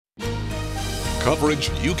Coverage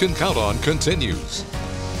you can count on continues.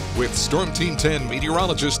 With Storm Team 10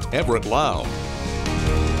 meteorologist Everett Lau.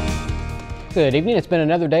 Good evening. It's been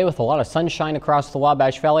another day with a lot of sunshine across the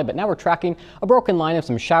Wabash Valley, but now we're tracking a broken line of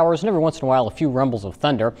some showers and every once in a while a few rumbles of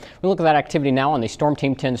thunder. We look at that activity now on the Storm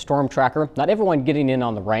Team 10 storm tracker. Not everyone getting in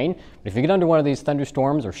on the rain, but if you get under one of these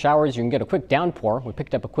thunderstorms or showers, you can get a quick downpour. We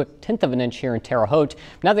picked up a quick 1/10 of an inch here in Terre Haute.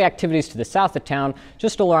 Now the activities to the south of town,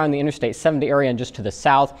 just around the Interstate 70 area and just to the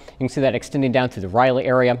south. You can see that extending down through the Riley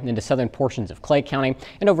area into southern portions of Clay County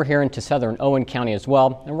and over here into southern Owen County as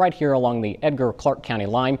well, and right here along the Edgar-Clark County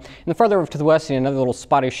line. And further over to the west, another little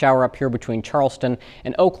spotty shower up here between Charleston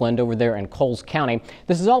and Oakland over there in Coles County.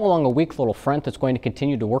 This is all along a weak little front that's going to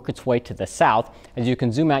continue to work its way to the south. As you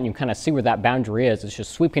can zoom out and you kind of see where that boundary is. It's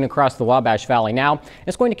just sweeping across the Wabash Valley now.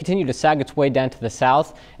 It's going to continue to sag its way down to the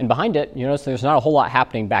south, and behind it, you notice there's not a whole lot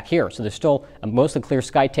happening back here. So there's still a mostly clear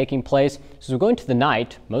sky taking place. So as we go into the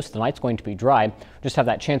night, most of the night's going to be dry. Just have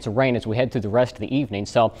that chance of rain as we head through the rest of the evening.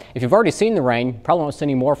 So if you've already seen the rain, probably won't see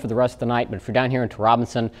any more for the rest of the night. But if you're down here into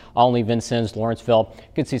Robinson, Olney, Vincennes, Lawrenceville, you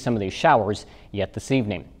could see some of these showers yet this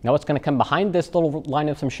evening. Now what's going to come behind this little line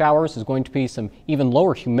of some showers is going to be some even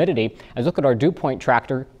lower humidity. As we look at our dew point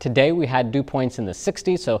tracker, today we had dew points in the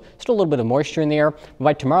 60s, so still a little bit of moisture in the air. But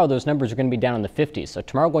by tomorrow, those numbers are going to be down in the 50s. So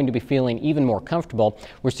tomorrow we're going to be feeling even more comfortable.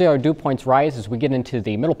 We'll see our dew points rise as we get into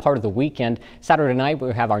the middle part of the weekend. Saturday night,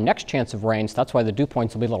 we have our next chance of rain, so that's why the dew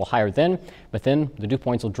points will be a little higher then. But then the dew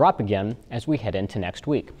points will drop again as we head into next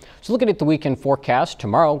week. So looking at the weekend forecast,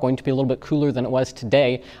 tomorrow going to be a little bit cooler than it was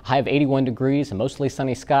today. A high of 81 degrees. A mostly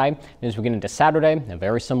sunny sky. And as we get into Saturday, a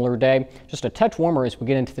very similar day. Just a touch warmer as we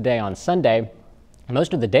get into the day on Sunday.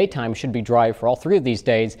 Most of the daytime should be dry for all three of these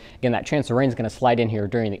days. Again, that chance of rain is going to slide in here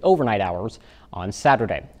during the overnight hours on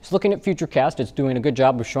Saturday. So looking at Futurecast, it's doing a good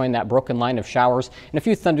job of showing that broken line of showers and a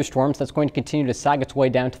few thunderstorms that's going to continue to sag its way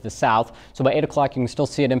down to the south. So by 8 o'clock, you can still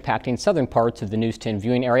see it impacting southern parts of the News 10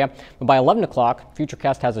 viewing area. But by 11 o'clock,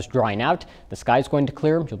 Futurecast has us drying out. The sky is going to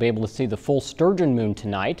clear. You'll be able to see the full sturgeon moon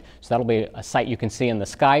tonight. So that'll be a sight you can see in the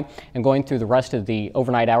sky. And going through the rest of the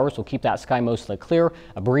overnight hours, we'll keep that sky mostly clear.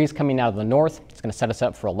 A breeze coming out of the north. It's going to set us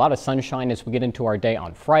up for a lot of sunshine as we get into our day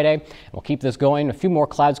on Friday. And we'll keep this going. A few more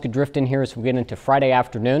clouds could drift in here as we get into Friday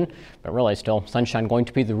afternoon, but really still sunshine going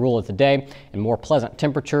to be the rule of the day and more pleasant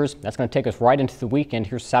temperatures. That's going to take us right into the weekend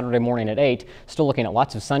here Saturday morning at 8. Still looking at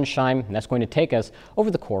lots of sunshine, and that's going to take us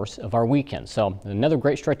over the course of our weekend. So another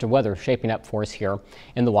great stretch of weather shaping up for us here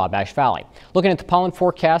in the Wabash Valley. Looking at the pollen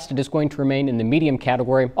forecast, it is going to remain in the medium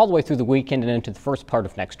category all the way through the weekend and into the first part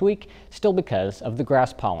of next week, still because of the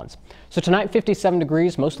grass pollens. So tonight, 57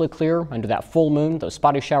 degrees, mostly clear under that full moon. Those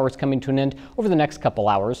spotty showers coming to an end over the next couple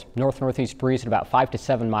hours. North-northeast breeze at about 5 to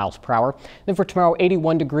 7 miles per hour. Then for tomorrow,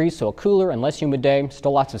 81 degrees, so a cooler and less humid day.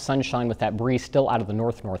 Still lots of sunshine with that breeze still out of the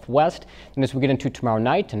north-northwest. And as we get into tomorrow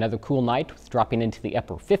night, another cool night with dropping into the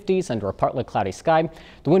upper 50s under a partly cloudy sky.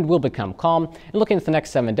 The wind will become calm. And looking at the next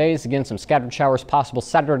 7 days, again, some scattered showers possible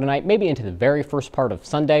Saturday night, maybe into the very first part of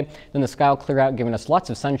Sunday. Then the sky will clear out, giving us lots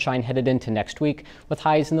of sunshine headed into next week with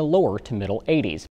highs in the lower to middle 80s.